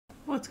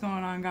What's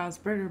going on, guys?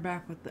 Britter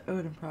back with the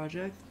Odin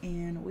Project,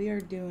 and we're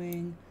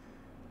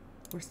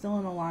still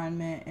in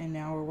alignment, and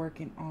now we're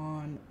working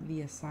on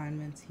the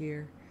assignments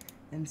here.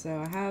 And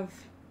so I have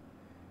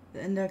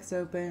the index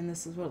open.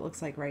 This is what it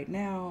looks like right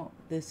now.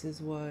 This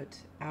is what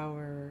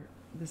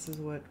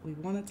we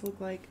want it to look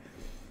like,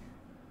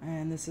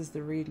 and this is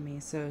the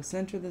README. So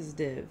center this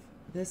div.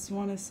 This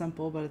one is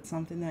simple, but it's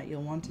something that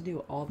you'll want to do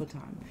all the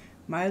time.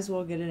 Might as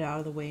well get it out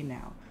of the way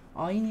now.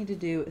 All you need to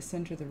do is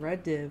center the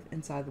red div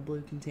inside the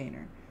blue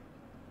container.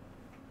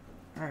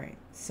 Alright,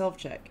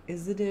 self-check.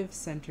 Is the div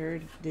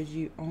centered? Did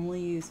you only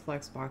use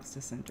Flexbox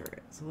to center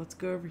it? So let's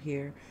go over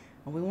here,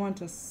 and we want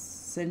to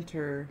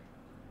center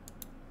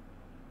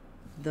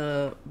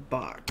the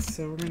box.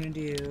 So we're going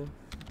to do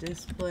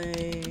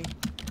display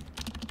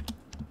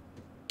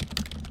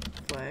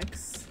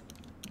flex,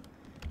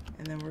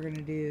 and then we're going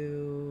to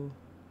do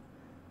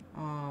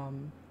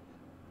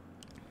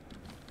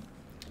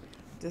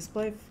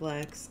display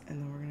flex, and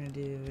then we're going to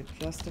do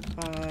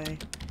justify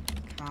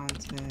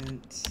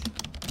content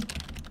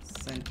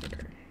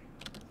center.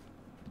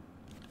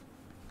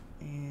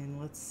 And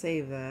let's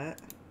save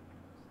that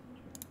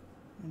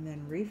and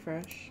then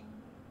refresh.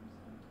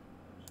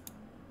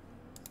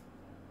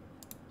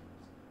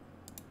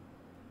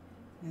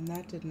 And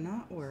that did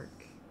not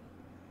work.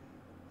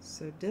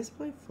 So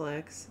display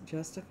flex,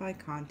 justify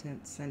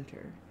content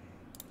center.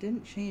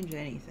 Didn't change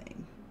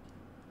anything.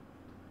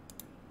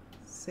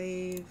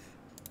 Save.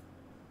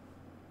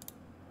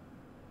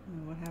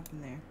 Oh, what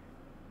happened there?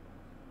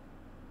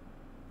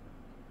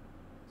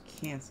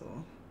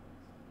 Cancel.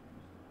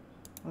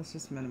 Let's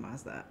just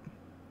minimize that.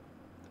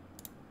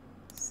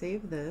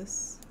 Save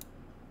this.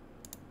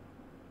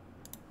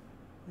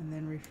 And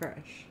then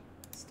refresh.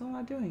 Still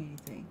not doing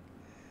anything.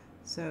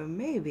 So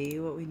maybe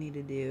what we need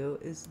to do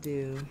is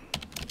do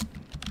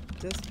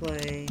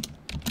display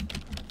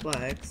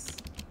flex,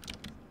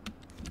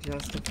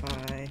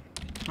 justify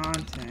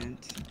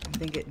content. I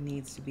think it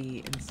needs to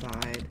be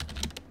inside.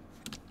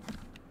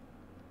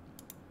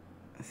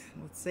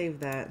 Let's save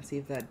that and see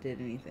if that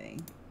did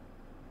anything.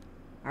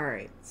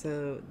 Alright,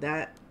 so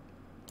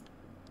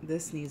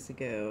this needs to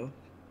go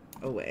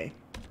away.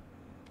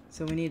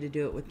 So we need to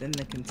do it within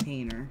the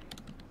container.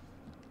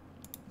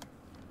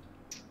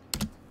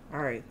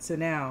 Alright, so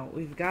now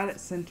we've got it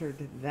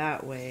centered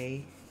that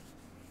way.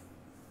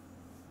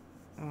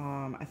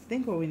 I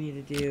think what we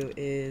need to do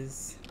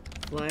is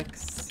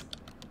flex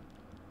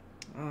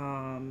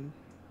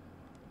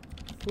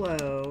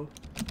flow.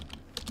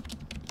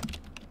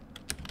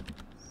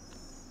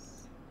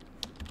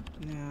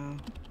 No,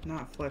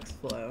 not flex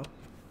flow.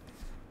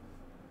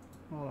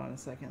 Hold on a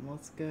second.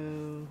 Let's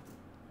go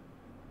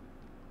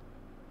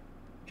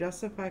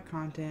justify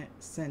content,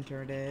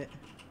 centered it.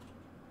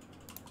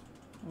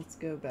 Let's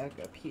go back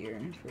up here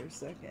for a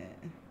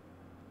second.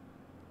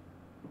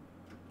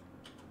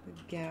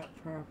 The gap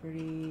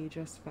property,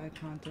 justify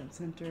content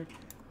centered,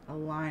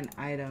 align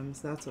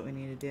items. That's what we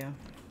need to do.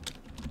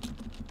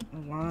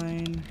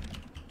 Align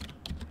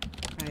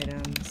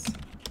items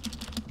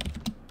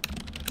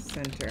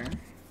center.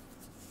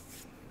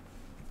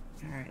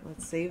 Alright,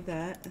 let's save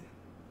that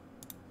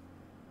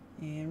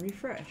and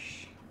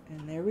refresh.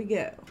 And there we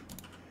go.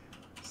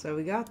 So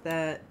we got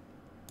that.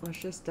 Let's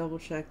just double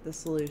check the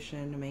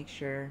solution to make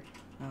sure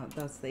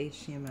that's the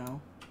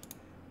HTML.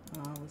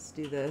 Let's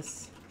do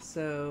this.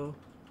 So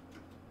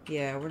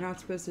yeah, we're not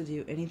supposed to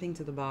do anything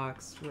to the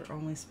box. We're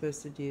only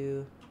supposed to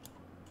do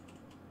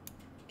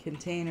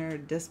container,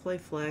 display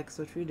flex,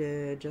 which we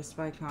did,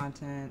 justify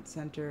content,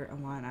 center,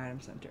 align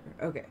item center.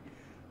 Okay,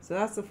 so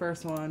that's the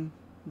first one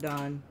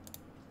done.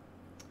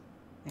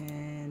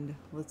 And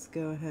let's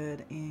go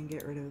ahead and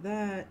get rid of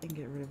that and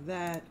get rid of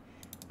that.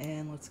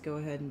 And let's go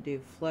ahead and do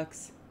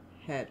flex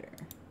header.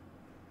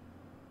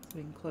 So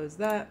we can close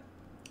that.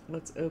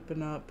 Let's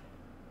open up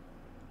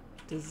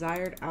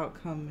desired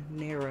outcome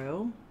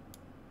narrow.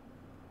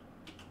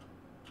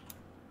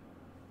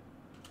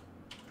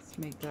 Let's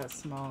make that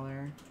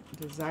smaller.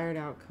 Desired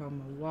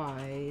outcome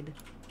wide.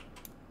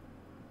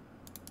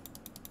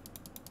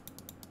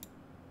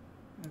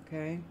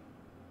 Okay.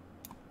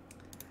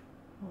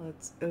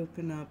 Let's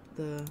open up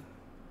the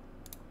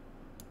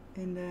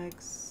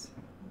index.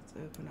 Let's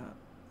open up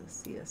the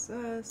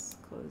CSS,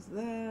 close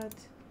that,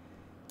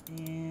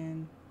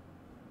 and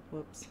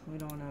whoops, we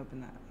don't want to open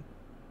that.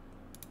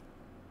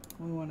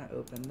 We want to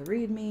open the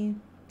README,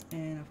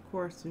 and of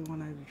course we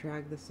want to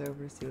drag this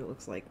over to see what it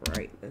looks like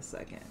right this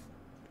second.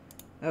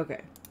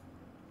 Okay,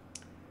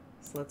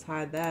 so let's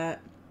hide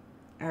that.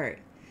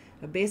 Alright,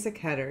 a basic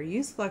header.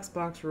 Use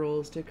Flexbox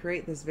rules to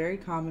create this very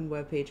common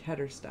web page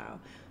header style.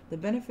 The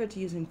benefit to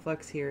using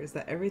Flex here is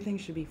that everything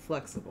should be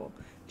flexible.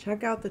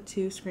 Check out the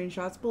 2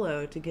 screenshots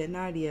below to get an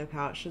idea of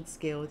how it should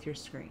scale with your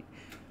screen.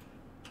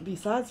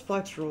 Besides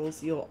Flex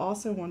rules, you'll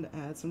also want to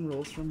add some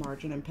rules for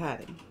margin and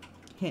padding.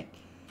 Hint,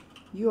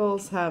 you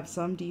also have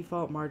some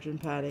default margin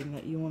padding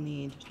that you will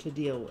need to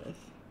deal with.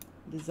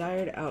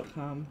 Desired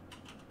outcome,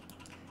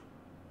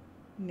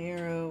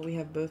 narrow, we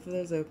have both of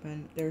those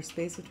open. There's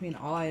space between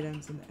all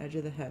items and the edge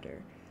of the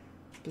header.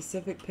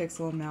 specific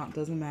pixel amount,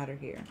 doesn't matter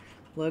here.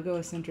 Logo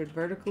is centered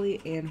vertically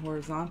and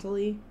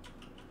horizontally.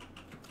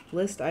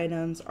 List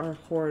items are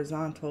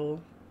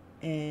horizontal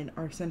and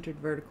are centered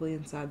vertically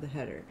inside the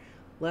header.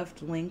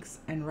 Left links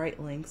and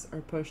right links are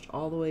pushed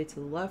all the way to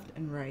the left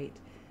and right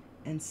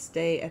and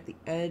stay at the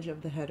edge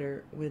of the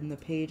header when the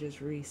page is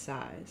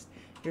resized.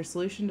 Your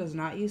solution does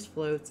not use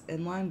floats,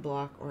 inline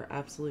block, or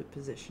absolute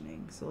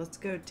positioning. So let's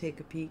go take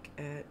a peek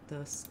at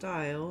the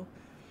style.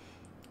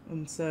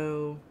 And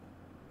so,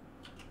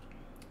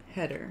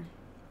 header.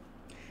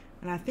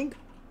 And I think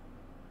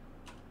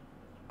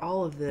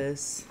all of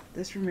this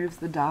removes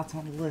the dots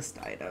on list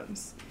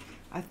items.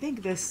 I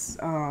think this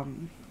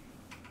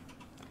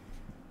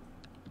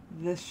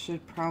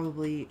should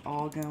probably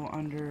all go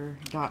under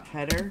dot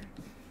header.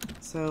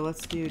 So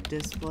let's do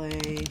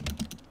display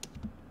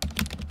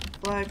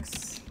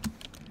flex,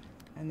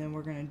 and then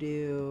we're going to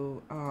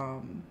do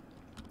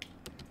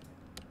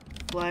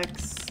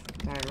flex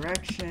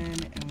direction,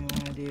 and we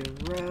want to do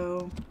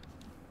row,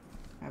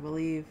 I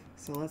believe.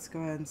 So let's go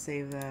ahead and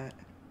save that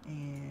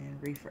and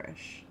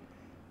refresh.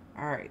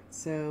 Alright,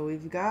 so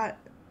we've got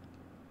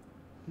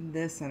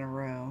this in a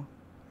row.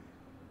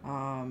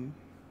 The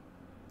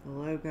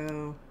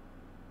logo,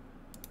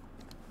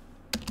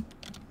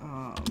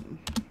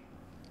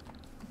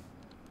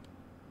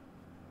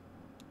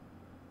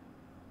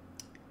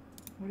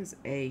 what is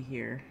A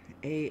here?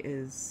 A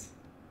is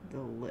the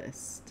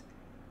list,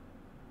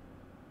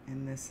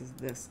 and this is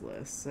this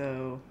list.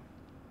 So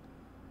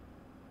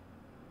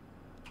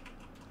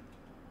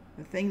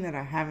the thing that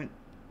I haven't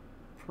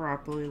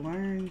properly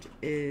learned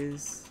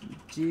is,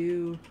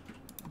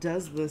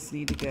 does this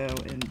need to go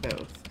in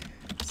both?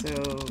 So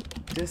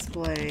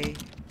display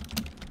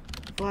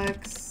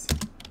flex,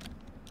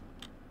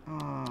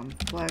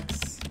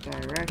 flex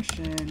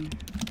direction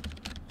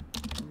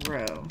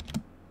row,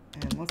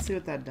 and let's see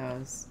what that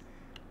does.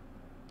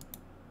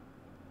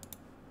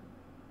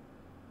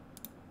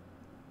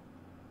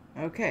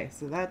 Okay,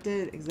 so that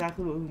did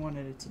exactly what we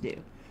wanted it to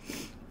do.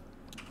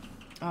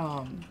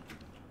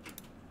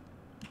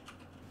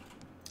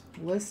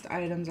 List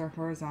items are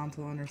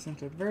horizontal and are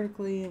centered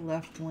vertically.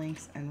 Left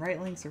links and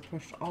right links are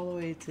pushed all the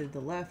way to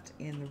the left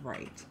and the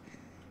right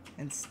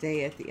and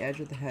stay at the edge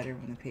of the header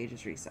when the page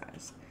is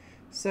resized.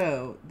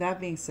 So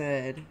that being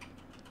said,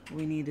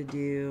 we need to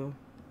do,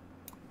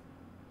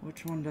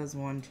 which one does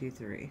 1, 2,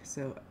 3?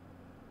 So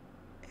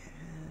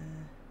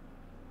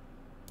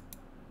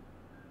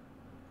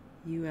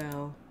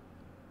UL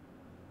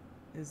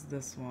is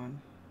this one.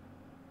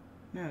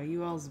 No,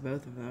 UL is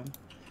both of them.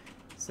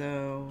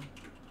 So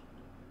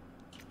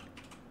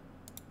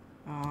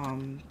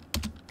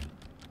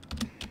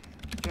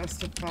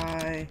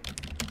justify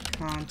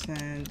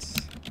content,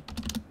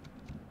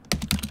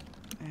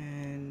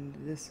 and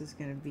this is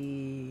going to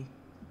be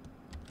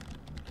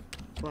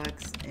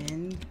flex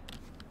end.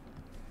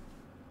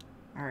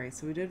 Alright,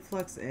 so we did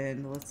flex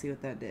end. Let's see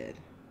what that did.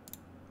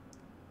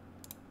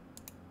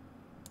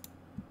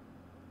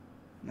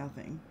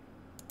 Nothing.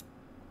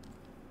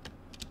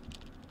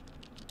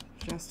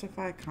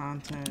 Justify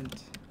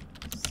content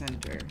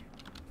center.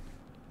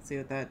 Let's see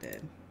what that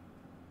did,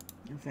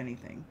 if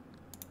anything.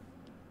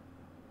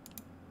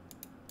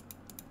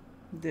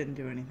 Didn't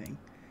do anything.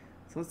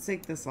 So let's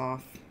take this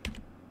off.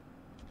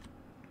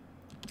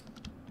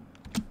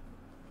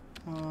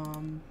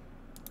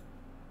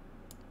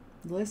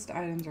 List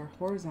items are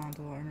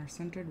horizontal and are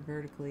centered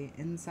vertically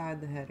inside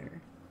the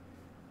header.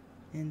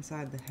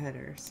 Inside the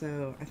header.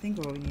 So I think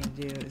what we need to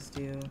do is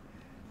do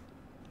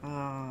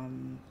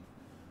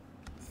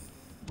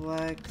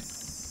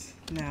flex,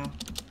 no,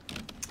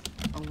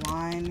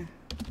 align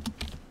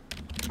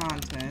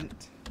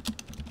content,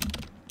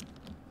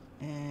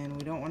 and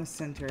we don't want to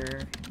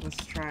center.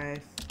 Let's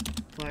try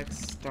flex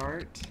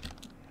start,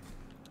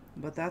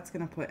 but that's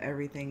going to put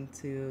everything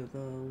to the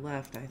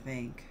left, I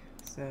think.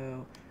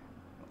 So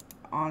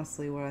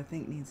honestly, what I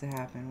think needs to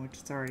happen, which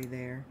is already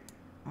there,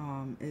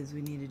 is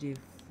we need to do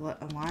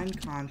align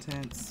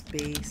content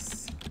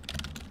space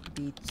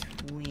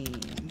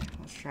between.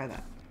 Let's try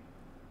that.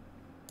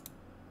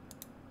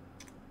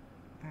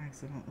 I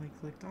accidentally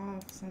clicked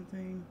off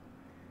something.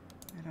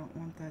 I don't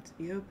want that to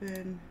be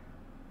open.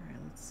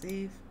 Alright, let's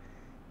save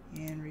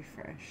and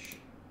refresh.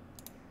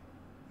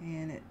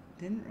 And it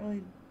didn't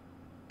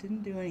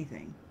do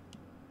anything.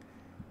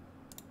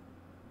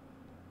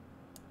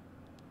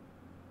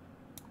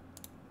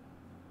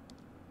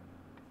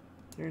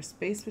 There's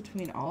space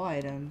between all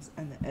items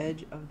and the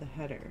edge of the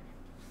header.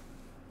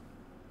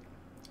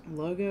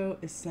 Logo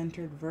is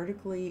centered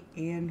vertically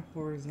and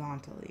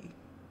horizontally.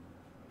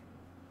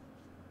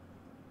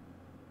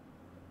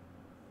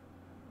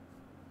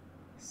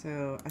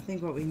 So I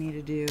think what we need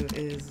to do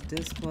is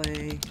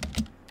display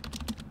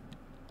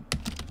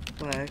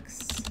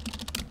flex,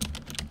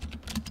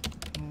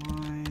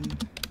 align,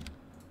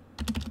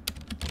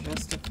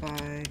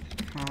 justify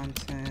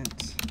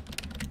content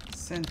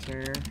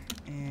center,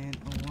 and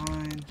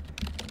align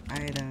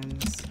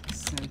items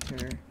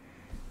center.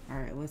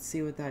 Alright, let's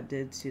see what that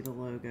did to the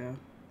logo.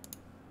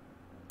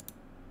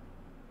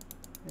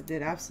 It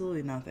did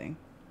absolutely nothing.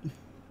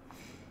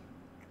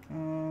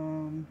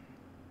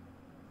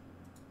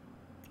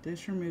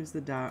 This removes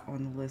the dot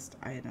on the list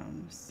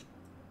items.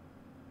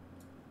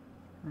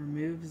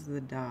 Removes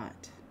the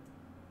dot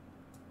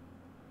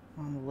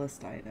on the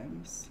list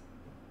items.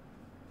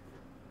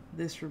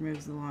 This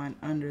removes the line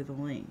under the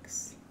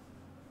links.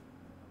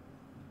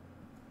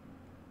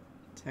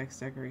 Text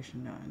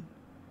decoration done.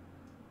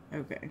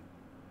 Okay.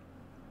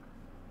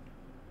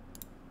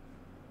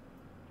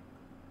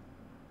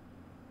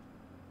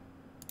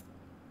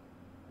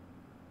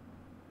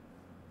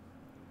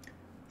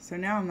 So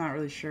now I'm not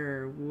really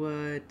sure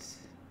what,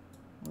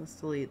 let's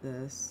delete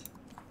this.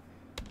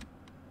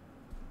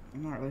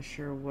 I'm not really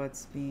sure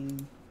what's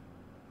being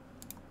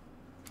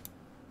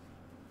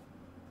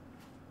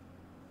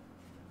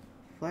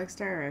flex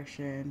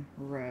direction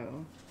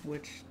row,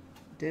 which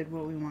did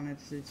what we wanted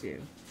to do.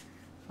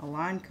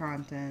 Align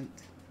content,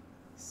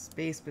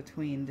 space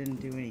between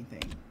didn't do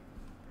anything.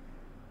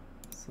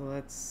 So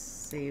let's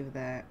save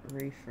that,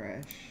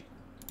 refresh.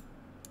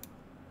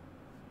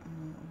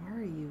 Why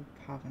are you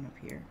popping up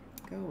here?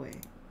 Go away.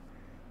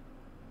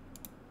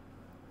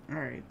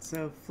 Alright,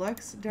 so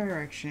flex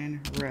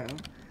direction row.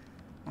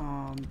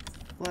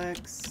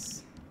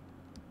 Flex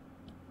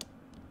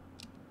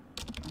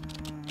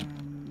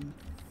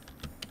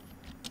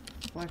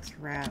flex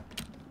wrap.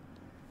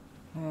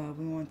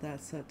 We want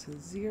that set to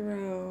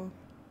 0.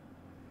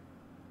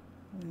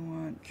 We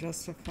want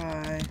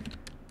justify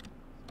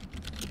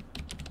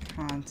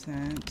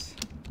content.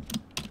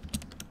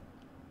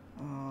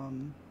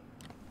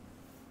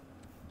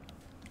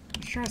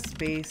 Let's try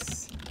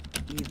space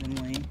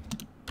evenly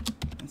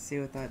and see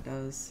what that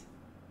does.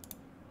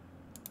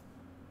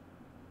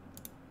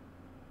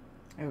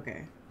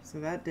 Okay, so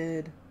that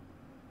did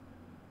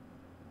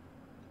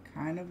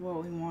kind of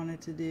what we wanted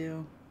to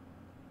do.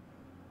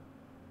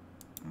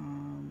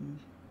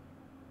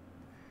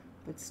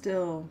 But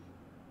still,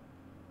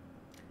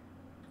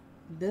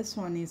 this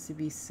one needs to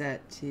be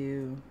set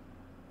to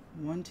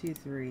 1, 2,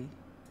 3.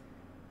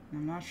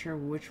 I'm not sure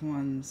which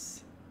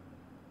one's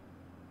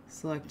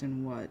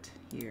selecting what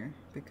here,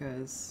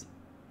 because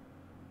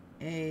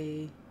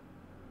A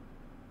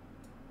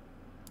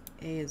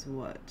is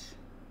what?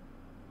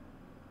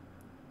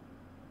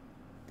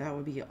 That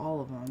would be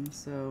all of them,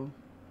 so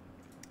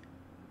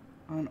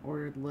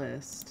unordered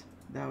list,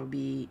 that would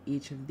be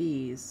each of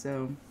these,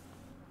 so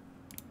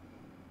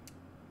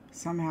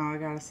somehow I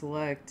gotta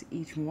select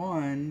each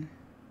one.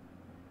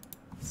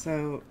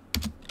 So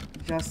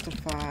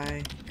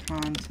justify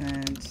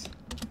content,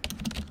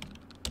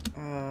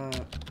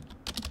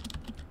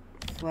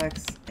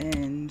 flex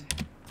end.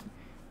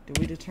 Did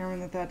we determine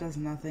that that does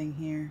nothing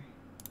here?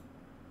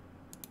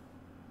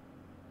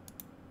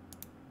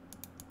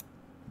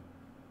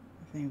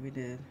 I think we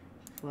did.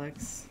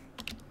 Flex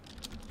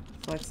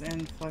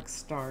end, flex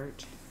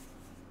start.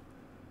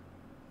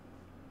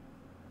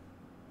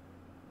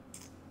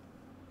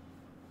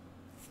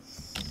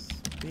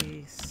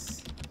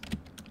 Space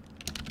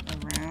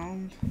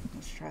around.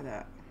 Let's try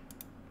that.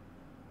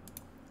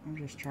 I'm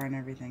just trying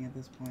everything at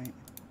this point,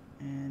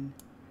 and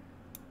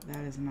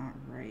that is not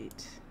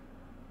right.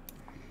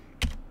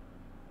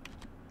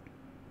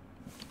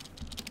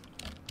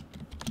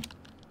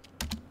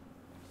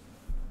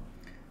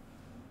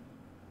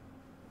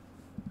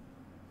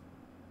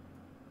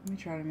 Let me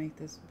try to make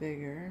this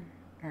bigger.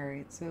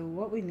 Alright, so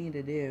what we need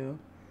to do,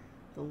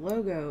 the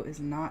logo is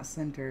not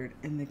centered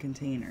in the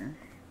container.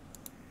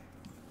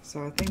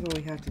 So I think what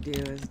we have to do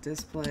is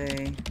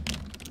display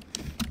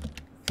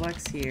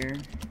flex here,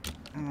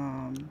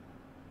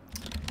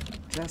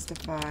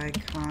 justify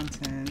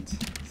content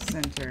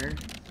center,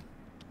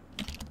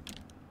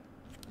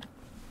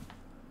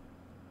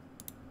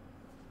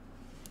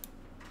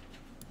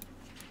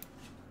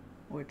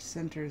 which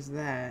centers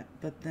that,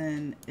 but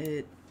then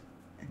it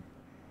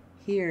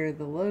here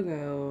the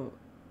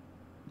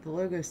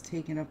logo's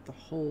taking up the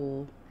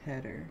whole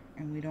header,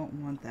 and we don't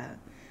want that.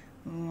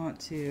 We want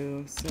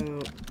to, so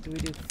do we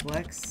do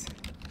flex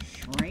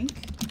shrink?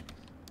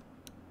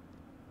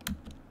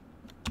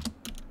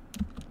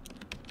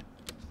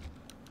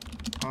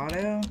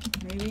 Auto,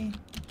 maybe?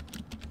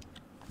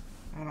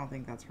 I don't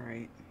think that's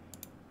right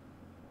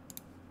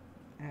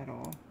at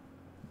all.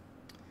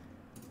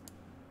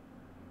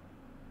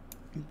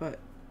 But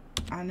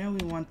I know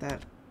we want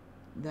that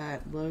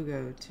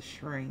logo to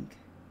shrink.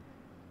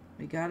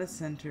 We got it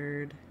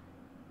centered.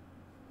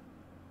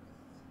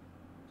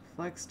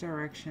 Flex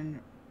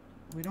direction,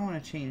 we don't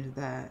want to change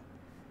that.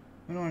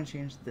 We don't want to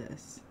change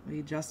this.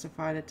 We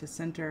justified it to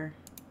center.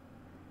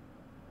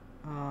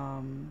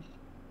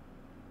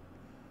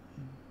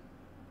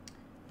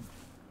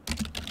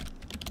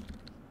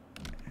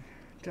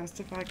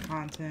 Justify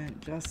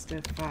content,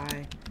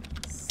 justify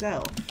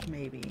self,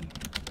 maybe.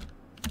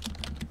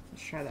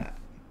 Let's try that.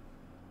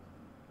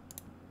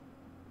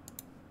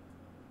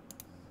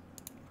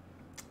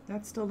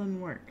 That still didn't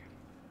work.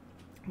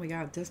 We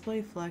got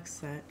display flex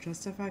set,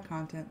 justify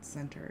content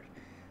centered,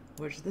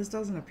 which this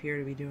doesn't appear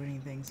to be doing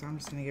anything, so I'm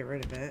just going to get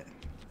rid of it.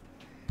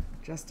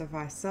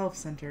 Justify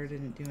self-centered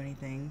didn't do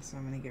anything, so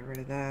I'm going to get rid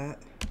of that.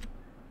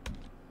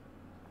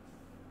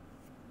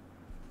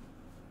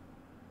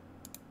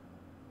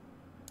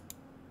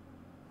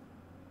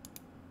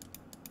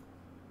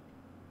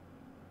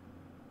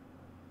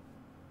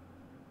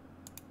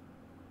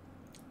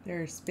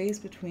 There is space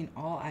between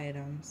all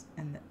items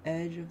and the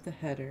edge of the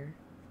header.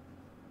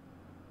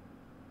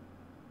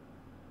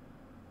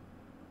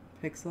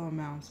 Pixel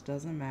amounts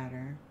doesn't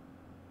matter.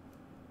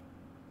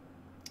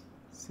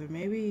 So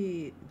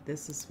maybe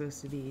this is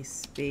supposed to be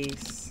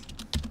space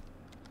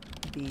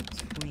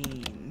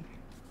between.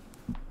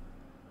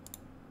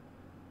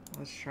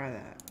 Let's try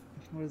that.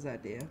 What does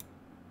that do?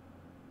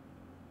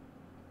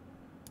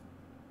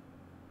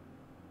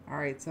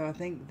 Alright, so I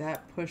think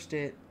that pushed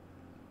it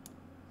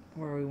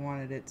where we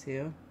wanted it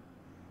to.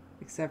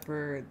 Except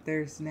for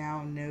there's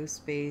now no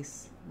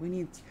space.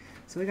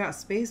 So we got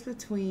space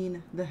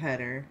between the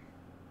header,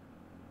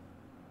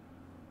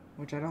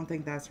 which I don't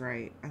think that's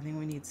right. I think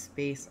we need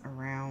space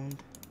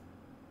around.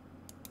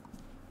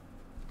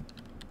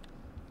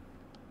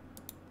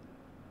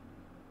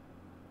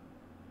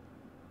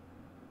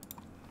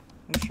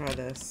 Let's try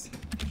this.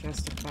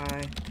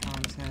 Justify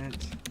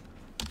content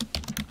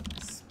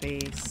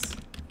space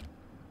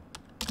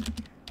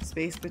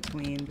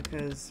between,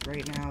 because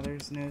right now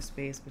there's no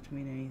space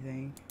between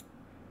anything.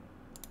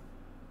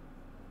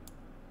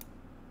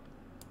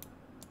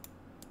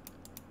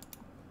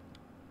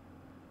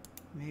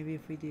 Maybe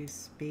if we do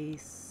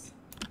space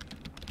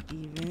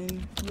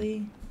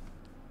evenly.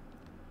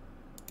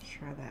 Let's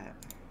try that.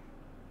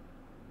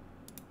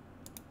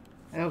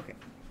 Okay.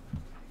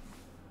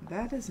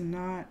 That does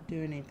not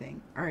do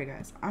anything. Alright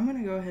guys, I'm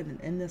going to go ahead and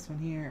end this one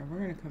here, and we're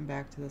going to come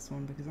back to this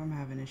one because I'm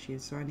having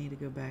issues, so I need to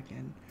go back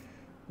and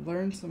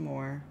learn some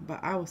more.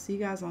 But I will see you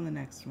guys on the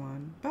next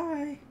one.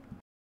 Bye!